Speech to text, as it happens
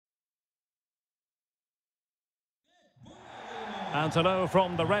And hello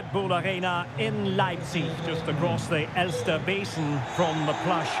from the Red Bull Arena in Leipzig, just across the Elster Basin from the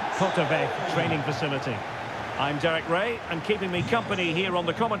plush Kotterweg training facility. I'm Derek Ray, and keeping me company here on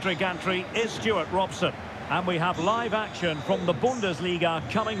the commentary gantry is Stuart Robson. And we have live action from the Bundesliga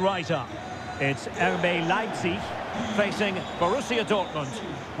coming right up. It's RB Leipzig facing Borussia Dortmund.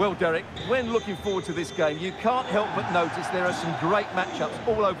 Well, Derek, when looking forward to this game, you can't help but notice there are some great matchups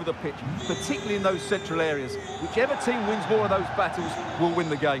all over the pitch, particularly in those central areas. Whichever team wins more of those battles will win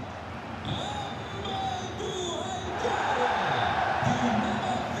the game.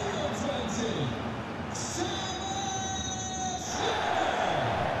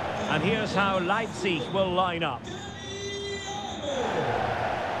 And here's how Leipzig will line up.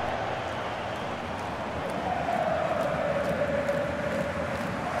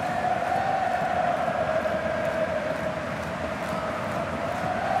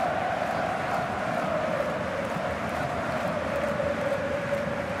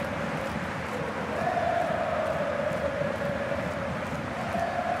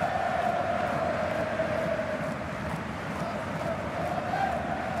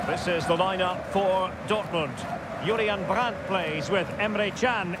 This is the lineup for Dortmund. Julian Brandt plays with Emre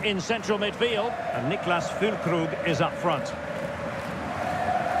Can in central midfield, and Niklas Füllkrug is up front.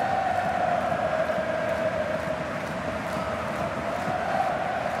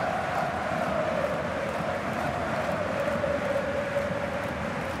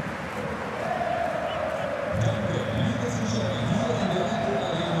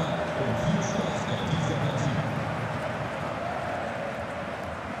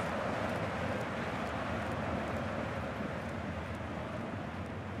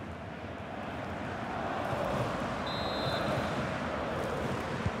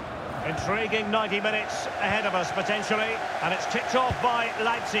 Intriguing 90 minutes ahead of us, potentially. And it's kicked off by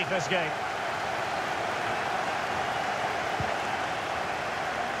Leipzig, this game.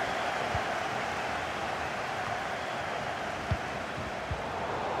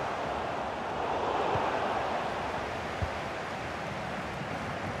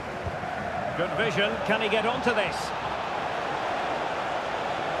 Good vision. Can he get onto this?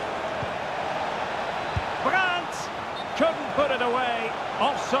 Brandt couldn't put it away.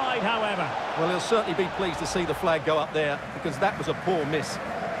 Offside, however. Well, he'll certainly be pleased to see the flag go up there, because that was a poor miss.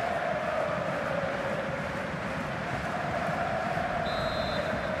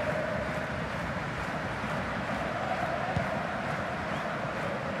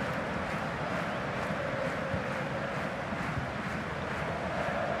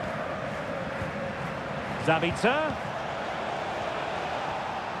 Zabitzer.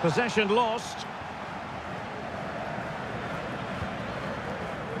 Possession lost.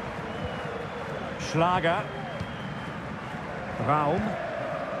 Schlager. Raum.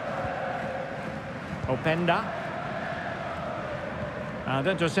 Openda. And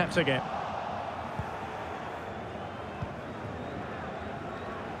intercepts again.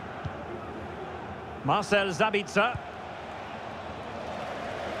 Marcel Zabitzer.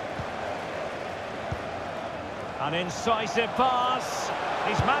 An incisive pass.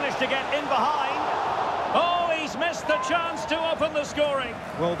 He's managed to get in behind. Oh, he's missed the chance to open the scoring.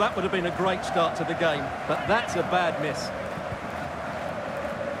 Well, that would have been a great start to the game, but that's a bad miss.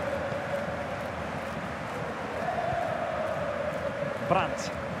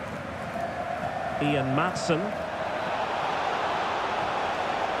 Brandt. Ian Maatsen.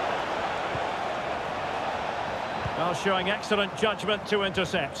 Well, showing excellent judgment to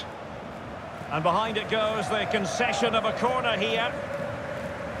intercept. And behind it goes the concession of a corner here.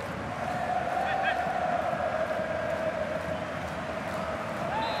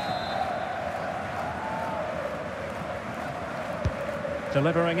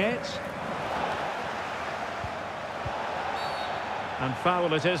 Delivering it. And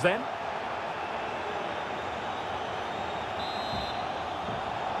foul it is then.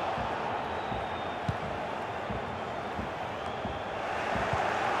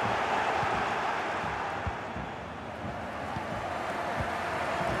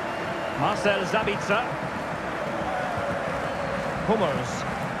 Marcel Zabitzer. Hummers.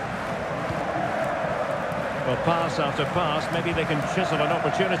 Well, pass after pass, maybe they can chisel an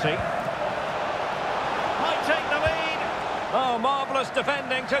opportunity. Might take the lead. Oh, marvellous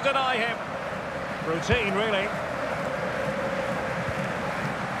defending to deny him. Routine, really.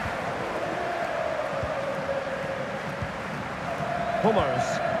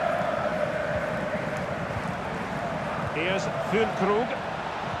 Hummers. Here's Füllkrug.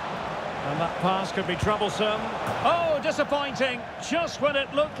 And that pass could be troublesome. Oh, disappointing. Just when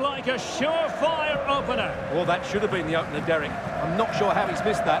it looked like a surefire opener. Well, that should have been the opener, Derek. I'm not sure how he's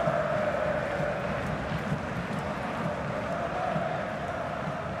missed that.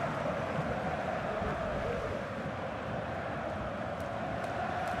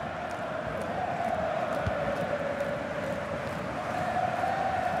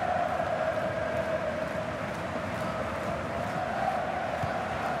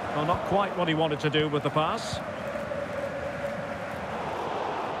 Well, not quite what he wanted to do with the pass.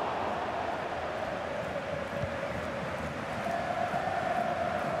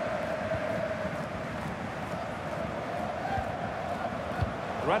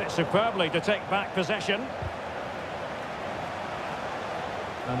 Read it superbly to take back possession.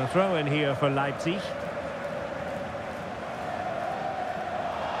 And a throw in here for Leipzig.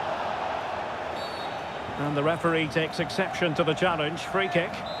 And the referee takes exception to the challenge. Free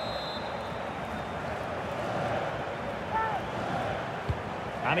kick.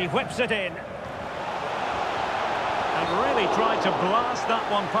 And he whips it in. And really tried to blast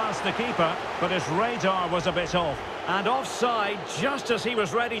that one past the keeper, but his radar was a bit off. And offside just as he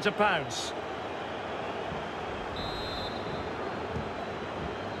was ready to pounce.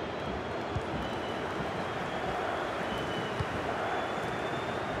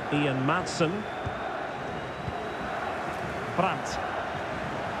 Ian Madsen. Brandt.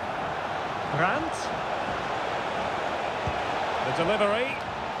 The delivery.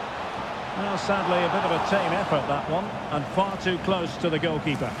 Well, sadly, a bit of a tame effort, that one, and far too close to the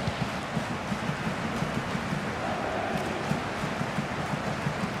goalkeeper.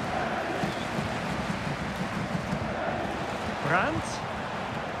 Brandt.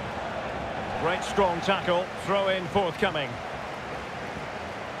 Great strong tackle, throw in forthcoming.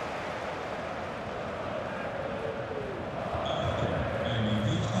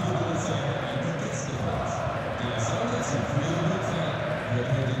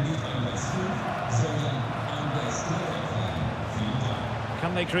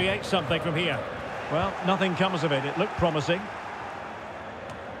 Can they create something from here? Well, nothing comes of it. It looked promising.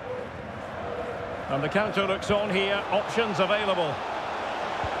 And the counter looks on here. Options available.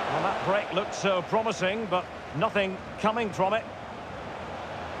 Well, that break looked so promising, but nothing coming from it.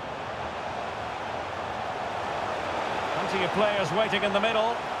 Plenty of players waiting in the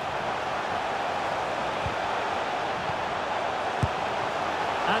middle.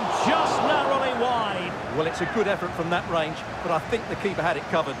 And just narrowly wide. Well, it's a good effort from that range, but I think the keeper had it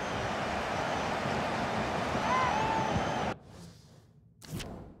covered.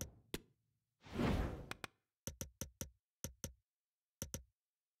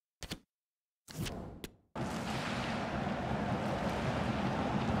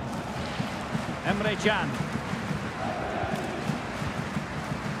 Emre Can.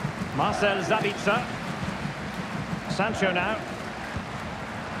 Marcel Sabitzer. Sancho now.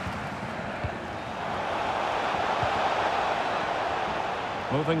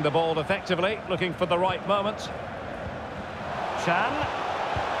 Moving the ball effectively, looking for the right moment. Can.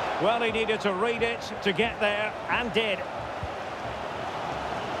 Well, he needed to read it to get there, and did.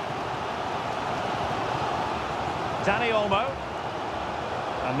 Dani Olmo.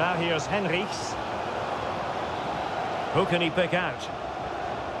 And now here's Henrichs. Who can he pick out?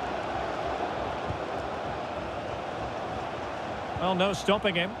 Well, no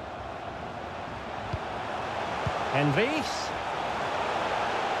stopping him. Henrichs.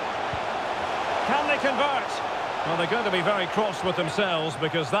 Can they convert? Well, they're going to be very cross with themselves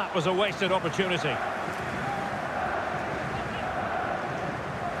because that was a wasted opportunity.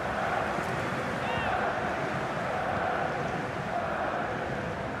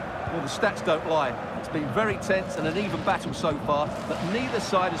 Well, the stats don't lie. It's been very tense and an even battle so far, but neither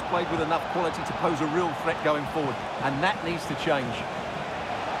side has played with enough quality to pose a real threat going forward, and that needs to change.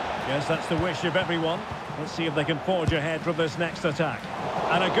 Yes, that's the wish of everyone. Let's see if they can forge ahead from this next attack.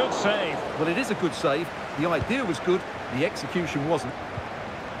 And a good save. Well, it is a good save. The idea was good, the execution wasn't.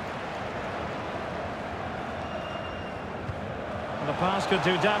 And the pass could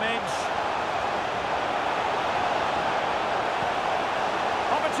do damage.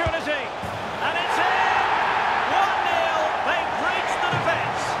 Opportunity. And it's in! 1-0. They've breached the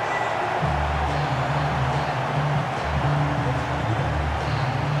defence.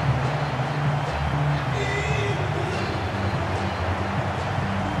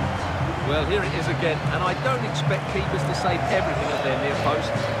 Well, here it is again, and I don't expect keepers to save everything at their near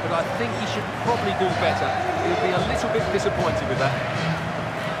post, but I think he should probably do better. He'll be a little bit disappointed with that.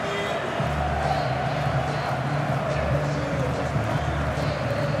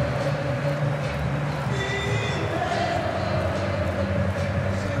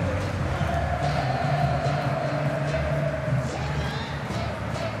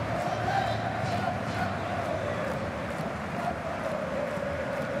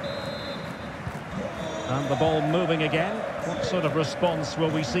 And the ball moving again. What sort of response will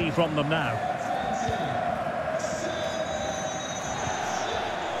we see from them now?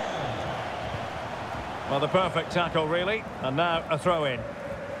 Well, the perfect tackle, really. And now a throw-in.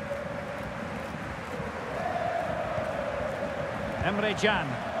 Emre Can.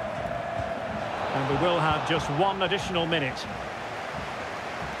 And we will have just one additional minute.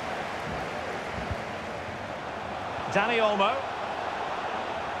 Dani Olmo.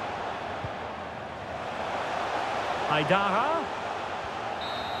 Aidara.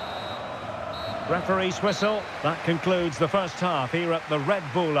 Referee's whistle. That concludes the first half here at the Red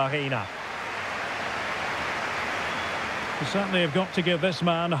Bull Arena. You certainly have got to give this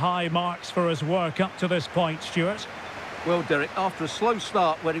man high marks for his work up to this point, Stuart. Well, Derek, after a slow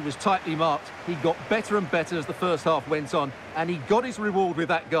start where he was tightly marked, he got better and better as the first half went on, and he got his reward with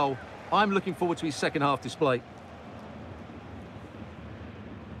that goal. I'm looking forward to his second half display.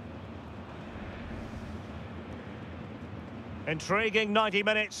 Intriguing 90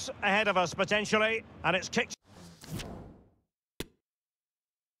 minutes ahead of us, potentially, and it's kicked.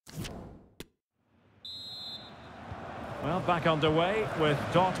 Well, back underway with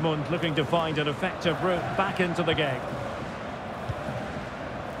Dortmund looking to find an effective route back into the game.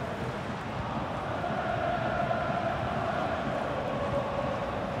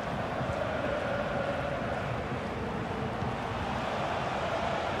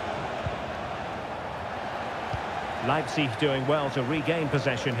 Leipzig doing well to regain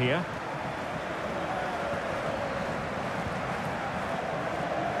possession here.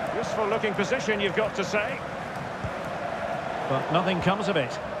 Useful looking position, you've got to say. But nothing comes of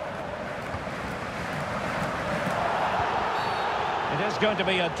it. It is going to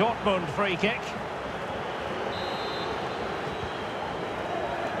be a Dortmund free kick.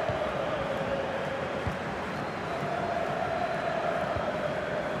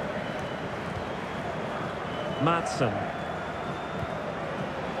 Madsen.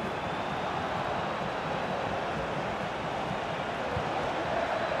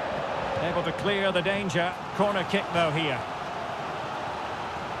 Able to clear the danger. Corner kick though here.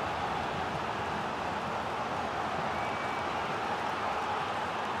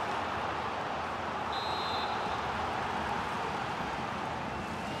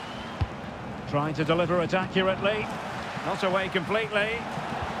 Trying to deliver it accurately. Not away completely.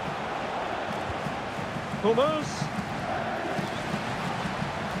 Hummels.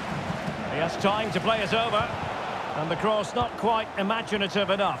 He has time to play it over. And the cross not quite imaginative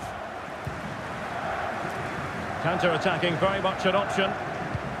enough. Counter-attacking, very much an option.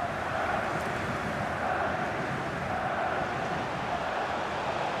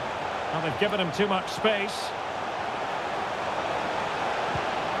 Well, they've given him too much space.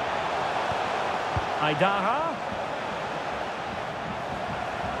 Aidara.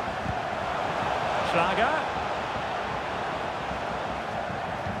 Schlager.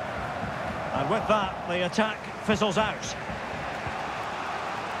 And with that, the attack fizzles out.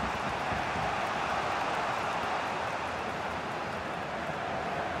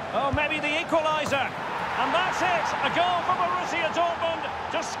 Oh, maybe the equaliser. And that's it. A goal for Borussia Dortmund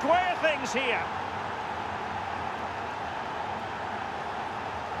to square things here.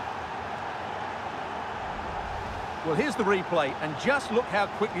 Well, here's the replay, and just look how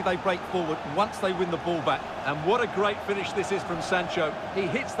quickly they break forward once they win the ball back. And what a great finish this is from Sancho. He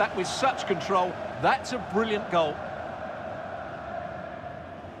hits that with such control. That's a brilliant goal.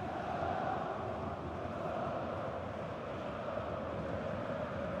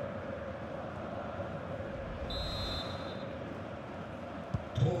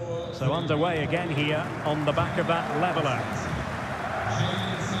 So underway again here on the back of that leveller.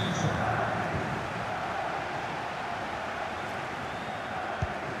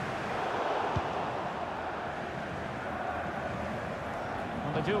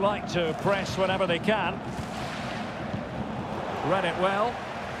 They do like to press whenever they can. Read it well.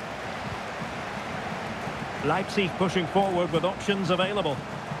 Leipzig pushing forward with options available.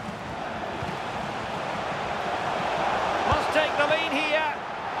 Must take the lead here.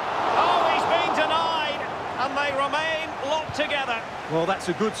 Oh, he's been denied. And they remain locked together. Well, that's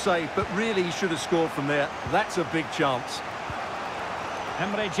a good save, but really he should have scored from there. That's a big chance.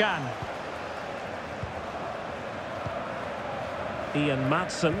 Emre Can. Ian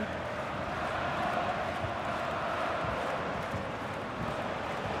Madsen.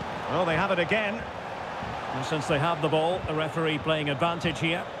 Well, they have it again. And since they have the ball, the referee playing advantage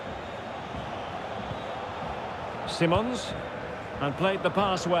here. Simons. And played the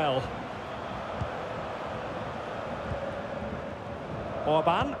pass well.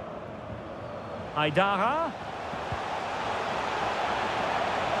 Orban. Aidara.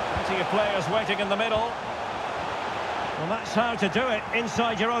 Plenty of players waiting in the middle. Well, that's how to do it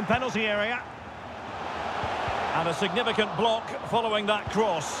inside your own penalty area. And a significant block following that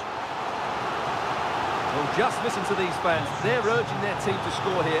cross. Well, just listen to these fans. They're urging their team to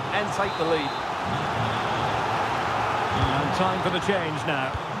score here and take the lead. And time for the change now.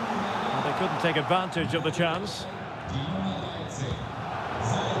 Well, they Couldn't take advantage of the chance.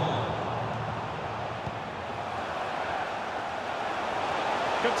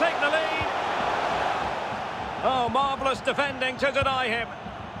 Could take the lead. Oh, marvellous defending to deny him.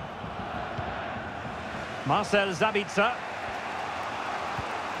 Marcel Sabitzer.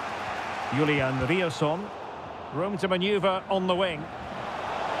 Julian Riasson. Room to manoeuvre on the wing.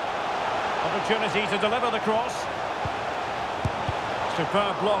 Opportunity to deliver the cross.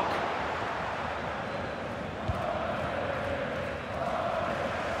 Superb block.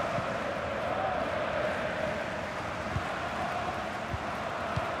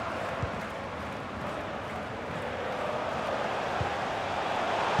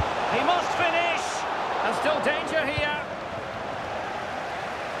 He must finish. And still danger here.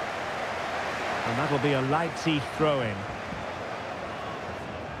 And that'll be a Leipzig throw-in.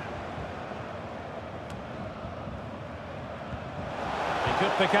 He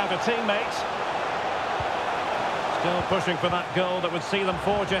could pick out a teammate. Still pushing for that goal that would see them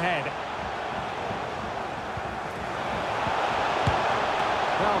forge ahead.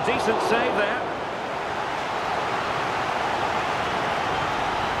 Well, decent save there.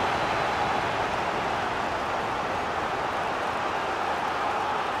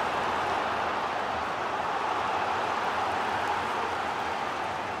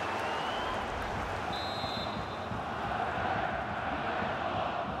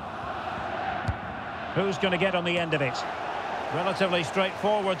 Who's going to get on the end of it? Relatively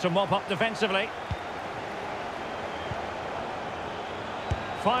straightforward to mop up defensively.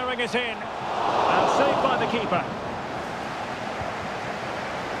 Firing it in. And saved by the keeper.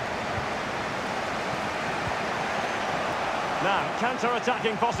 Now,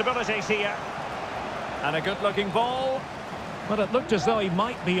 counter-attacking possibilities here. And a good-looking ball. Well, it looked as though he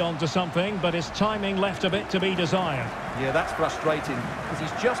might be onto something, but his timing left a bit to be desired. Yeah, that's frustrating, because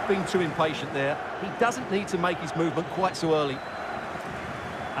he's just been too impatient there. He doesn't need to make his movement quite so early.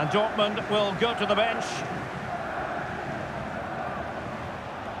 And Dortmund will go to the bench.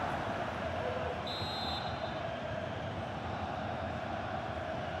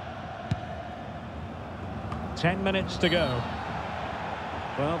 Ten minutes to go.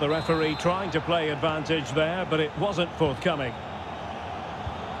 Well, the referee trying to play advantage there, but it wasn't forthcoming.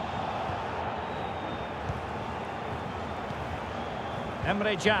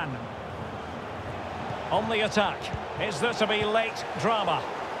 Emre Can. On the attack. Is there to be late drama?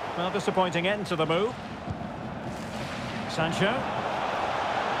 Well, disappointing end to the move. Sancho.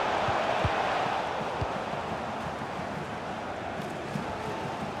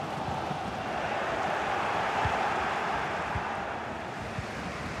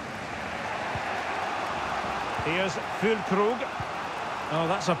 Here's Füllkrug. Oh,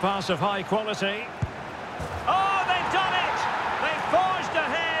 that's a pass of high quality. Oh, they've done it! They've forged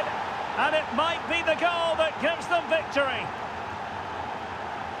ahead, and it might be the goal that gives them victory.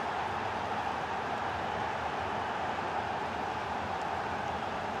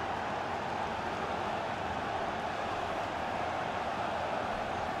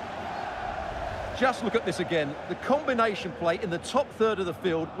 Just look at this again. The combination play in the top third of the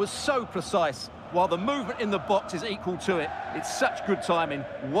field was so precise, while the movement in the box is equal to it. It's such good timing.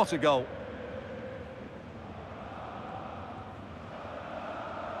 What a goal.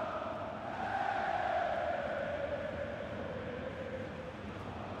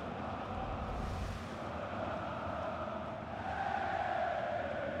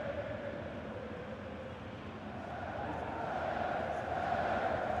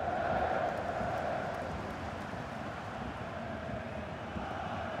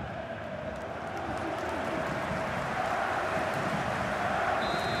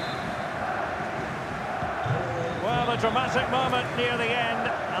 A dramatic moment near the end,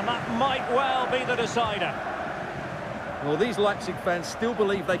 and that might well be the decider. Well, these Leipzig fans still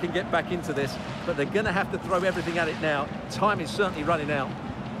believe they can get back into this, but they're going to have to throw everything at it now. Time is certainly running out.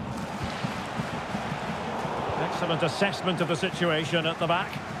 Excellent assessment of the situation at the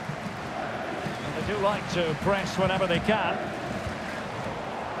back. And they do like to press whenever they can.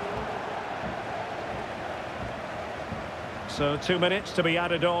 So 2 minutes to be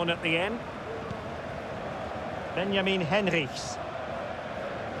added on at the end. Benjamin Henrichs.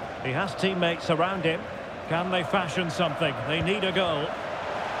 He has teammates around him. Can they fashion something? They need a goal.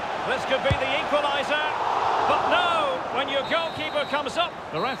 This could be the equaliser. But no, when your goalkeeper comes up,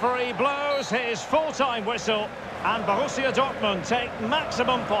 the referee blows his full-time whistle, and Borussia Dortmund take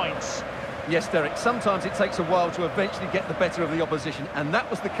maximum points. Yes, Derek, sometimes it takes a while to eventually get the better of the opposition, and that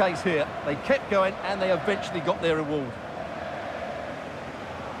was the case here. They kept going, and they eventually got their reward.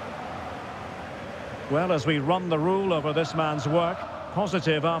 Well, as we run the rule over this man's work,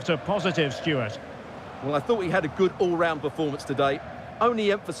 Positive after positive, Stuart. Well, I thought he had a good all-round performance today,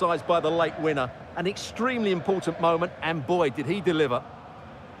 only emphasised by the late winner. An extremely important moment, and boy, did he deliver.